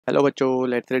Hello बच्चों,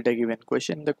 let's read a given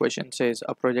question. The question says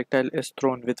a projectile is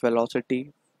thrown with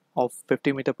velocity of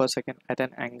 50 meter per second at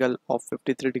an angle of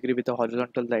 53 degree with the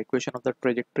horizontal. The equation of the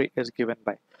trajectory is given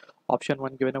by option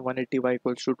 1 given a 180y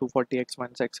equals to 240x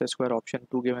minus x square, option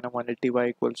 2 given a 180y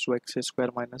equals to x square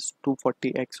minus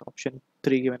 240x, option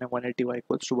 3 given a 180y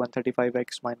equals to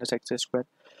 135x minus x square,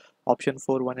 option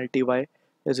 4 180y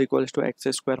is equals to x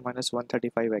square minus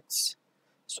 135x.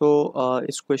 So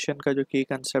इस question का जो की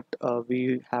concept we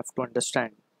have to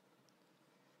understand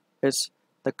is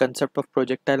the concept of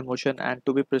projectile motion, and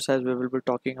to be precise we will be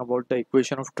talking about the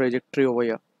equation of trajectory over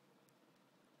here.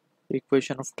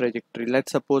 Equation of trajectory,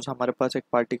 let's suppose हमारे पास एक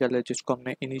particle है जिसको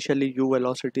हमने initially u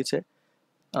velocity से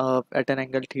at an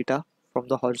angle theta from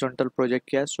the horizontal project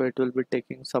किया, so it will be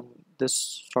taking some this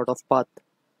sort of path.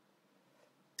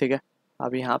 ठीक है,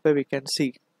 अब यहाँ पे we can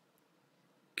see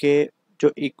कि जो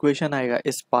इक्वेशन आएगा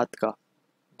इस पाथ का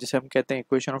जिसे हम कहते हैं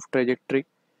इक्वेशन ऑफ ट्रेजेक्ट्री,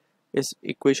 इस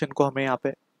इक्वेशन को हमें यहाँ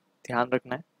पे ध्यान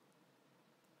रखना है.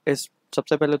 इस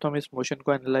सबसे पहले तो हम इस मोशन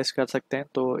को एनालाइज कर सकते हैं.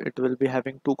 तो it will be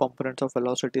having two components of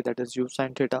velocity, that is u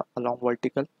sin theta along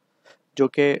vertical, जो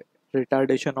कि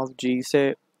रिटार्डेशन ऑफ g से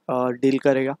डील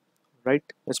करेगा,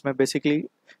 राइट. इसमें बेसिकली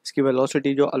इसकी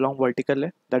वेलोसिटी जो अलोंग वर्टिकल है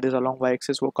that is along y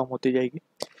axis वो कम होती जाएगी,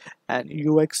 एंड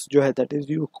ux जो है that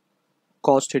is u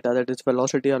cos theta that is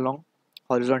velocity along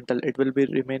horizontal. It will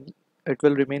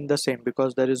remain the same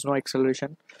because there is no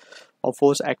acceleration or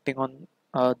force acting on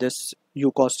this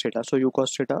u cos theta, so u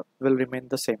cos theta will remain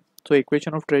the same. So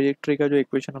equation of trajectory का जो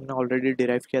equation हमने already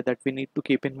derive किया, that we need to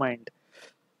keep in mind,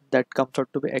 that comes out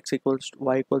to be x equals to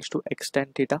y equals to x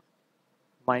tan theta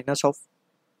minus of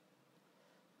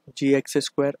gx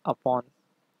square upon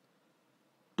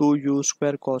 2u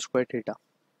square cos square theta.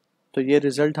 तो ये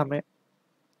result हमें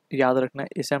याद रखना है,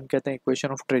 इसे हम कहते हैं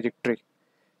इक्वेशन ऑफ ट्रेजेक्ट्री.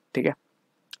 ठीक है.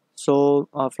 सो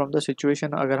फ्रॉम द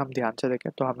सिचुएशन अगर हम ध्यान से देखें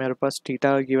तो हमारे पास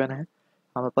थीटा गिवन है,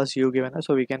 हमारे पास u गिवन है,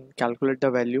 so we can calculate the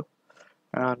value.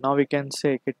 Now we can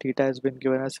say कि theta has been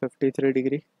given as 53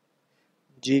 degree.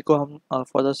 g को हम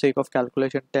for the sake of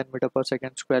calculation 10 metre पर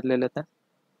सेकेंड स्क्वायर ले लेते हैं,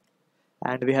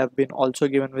 and we have been also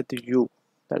given with u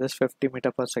that is 50 metre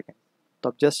पर second. तो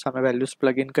अब जस्ट हमें वैल्यूज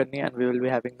प्लग इन करनी है and we will be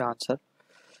having the answer.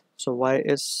 So y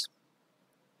is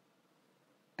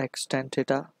x tan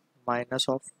theta minus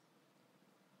of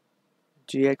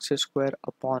gx square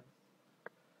upon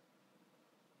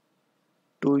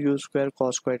 2u square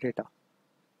cos square theta,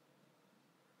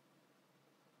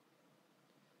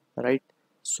 right.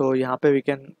 So यहाँ पे we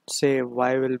can say y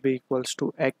will be equals to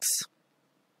x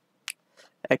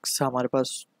हमारे पास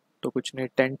तो कुछ नहीं,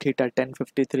 tan theta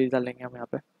 1053 डालेंगे हम यहाँ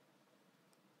पे,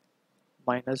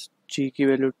 माइनस g की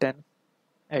value 10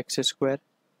 x square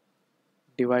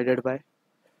divided by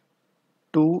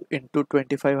 2 into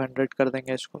 2500 कर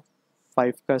देंगे इसको,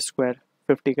 5 का स्क्वायर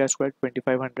 50 का स्क्वायर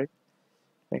 2500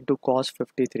 इंटू कॉस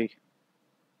 53.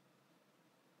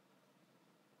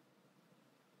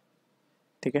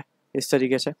 ठीक है, इस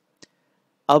तरीके से.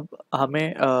 अब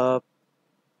हमें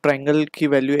ट्रायंगल की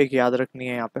वैल्यू एक याद रखनी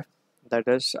है यहाँ पे, दैट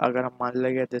इज अगर हम मान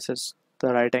लेंगे this is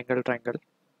the right angle triangle,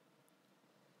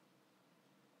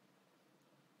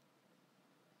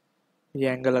 ये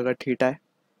एंगल अगर थीटा है,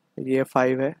 ये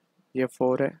 5 है, ये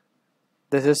 4 है,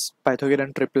 दिस इज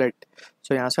पाइथागोरन ट्रिपलेट.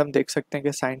 सो यहाँ से हम देख सकते हैं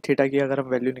कि साइन थीटा की अगर हम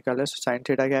वैल्यू निकालें तो साइन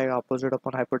थीटा क्या आएगा, opposite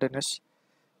upon hypotenuse.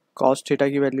 Cos theta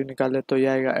की वैल्यू निकाले तो ये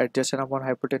आएगा adjacent upon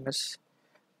hypotenuse.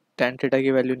 Tan theta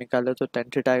की वैल्यू निकाले तो टेन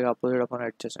थीटा आएगा अपोजिट अपॉन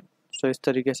एडजेसेंट. सो इस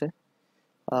तरीके से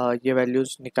ये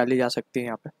वैल्यूज निकाली जा सकती हैं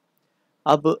यहाँ पे.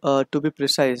 अब टू बी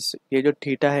प्रिसाइज, ये जो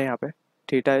थीटा है यहाँ पे,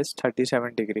 theta is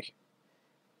 37 degree,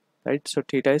 right. So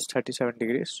theta is 37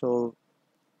 degree. सो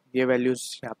ये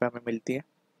वैल्यूज यहाँ पे हमें मिलती हैं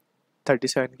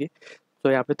 37 की.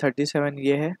 तो यहाँ पे 37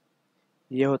 ये है,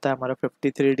 ये होता है हमारा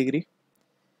 53 degree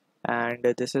and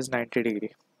this is 90 degree.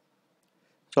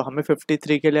 सो हमें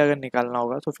 53 के लिए अगर निकालना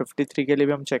होगा तो 53 के लिए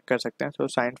भी हम चेक कर सकते हैं. So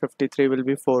sine 53 will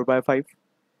be 4/5,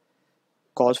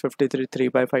 cos 53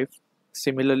 3/5.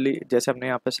 Similarly जैसे हमने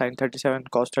यहाँ पे साइन 37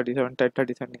 कॉस 37 टेन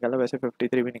 37 निकाला, वैसे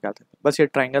 53 भी निकाल सकते हैं. बस ये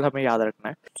ट्राइंगल हमें याद रखना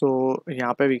है. सो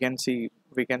यहाँ पे we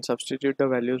can substitute the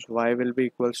values. y will be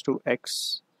equals to x.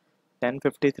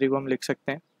 1053 को हम लिख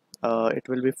सकते हैं, it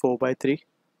will be 4/3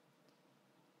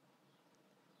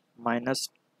 minus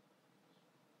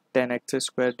 10x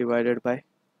square divided by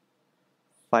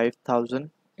 5000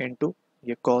 into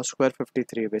ये कॉस स्क्वायर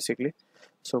 53 है बेसिकली.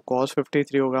 सो कॉस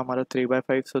 53 होगा हमारा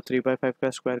 3/5, सो 3/5 का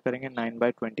स्क्वायर करेंगे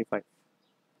 9/25.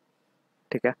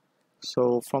 ठीक है.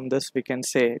 So from this we can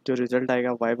say जो रिजल्ट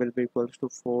आएगा y will be equals to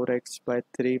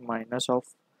 4x/3 minus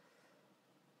of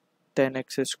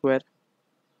 10x square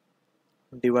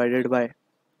divided by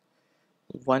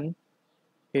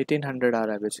 1800 आ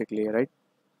रहा है बेसिकली, राइट.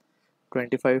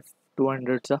 25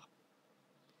 200 सा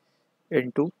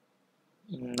into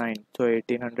 9, so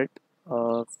 1800.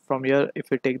 From here if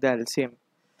we take the LCM,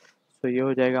 so ये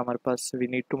हो जाएगा हमारे पास, we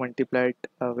need to multiply it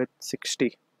with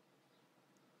 60,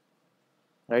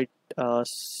 right?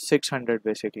 600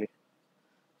 basically.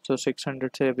 So 600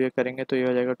 से अब ये करेंगे तो ये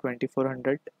हो जाएगा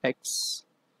 2400x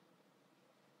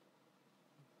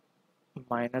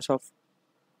minus of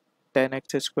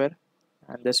 10x square,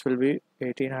 and this will be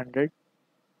 1800y.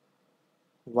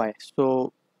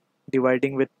 So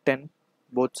dividing with 10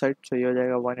 both sides, so ये हो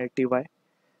जाएगा 180y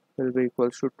will be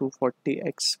equals to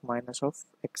 240x minus of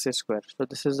x square. So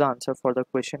this is the answer for the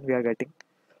question we are getting.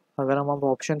 अगर हम अब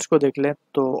options को देख लें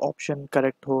तो ऑप्शन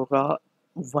करेक्ट होगा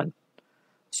 1.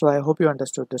 So I hope you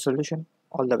understood the solution.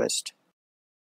 All the best.